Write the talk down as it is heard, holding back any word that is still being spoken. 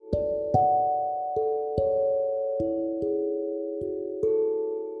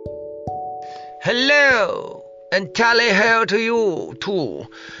Hello, and tally-ho to you, too.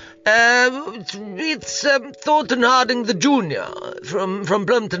 It's Thornton Harding the Junior from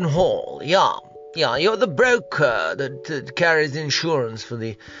Plumpton Hall. Yeah, you're the broker that carries insurance for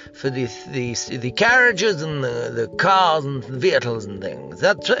the carriages and the cars and the vehicles and things.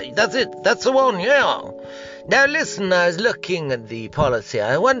 That's right, that's it, that's the one, yeah. Now listen, I was looking at the policy.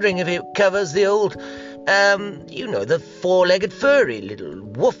 I'm wondering if it covers the old, the four-legged furry little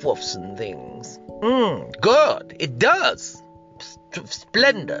woof-woofs and things. Good, it does.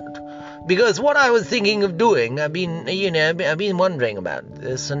 Splendid. Because what I was thinking of doing, I've been wondering about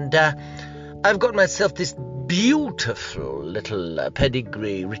this, and I've got myself this beautiful little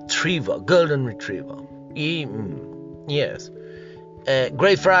pedigree retriever, golden retriever. Yes.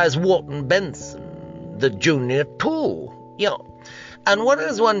 Greyfriars Wharton Benson, the junior too. Yeah. And what I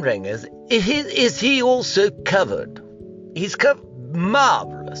was wondering is he also covered? He's covered.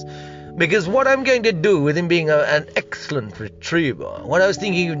 Marvellous. Because what I'm going to do with him being an excellent retriever, what I was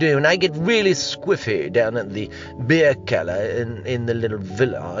thinking of doing when I get really squiffy down at the beer cellar in the little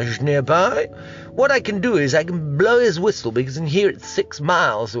village nearby, what I can do is I can blow his whistle because I can hear it 6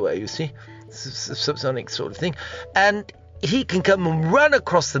 miles away, you see, sonic sort of thing, and he can come and run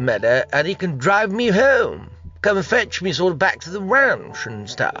across the meadow and he can drive me home, come and fetch me sort of back to the ranch and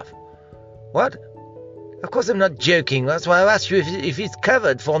stuff. What? Of course I'm not joking. That's why I asked you if he's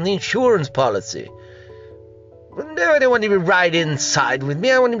covered from the insurance policy. No, I don't want him to ride inside with me.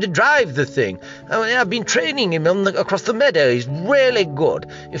 I want him to drive the thing. I've been training him across the meadow. He's really good.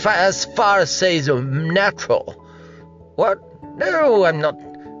 In fact, as far as say he's a natural. What? No, I'm not.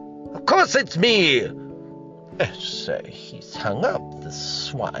 Of course it's me. Say, he's hung up, the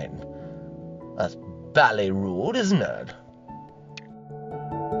swine. That's bally rude, isn't it?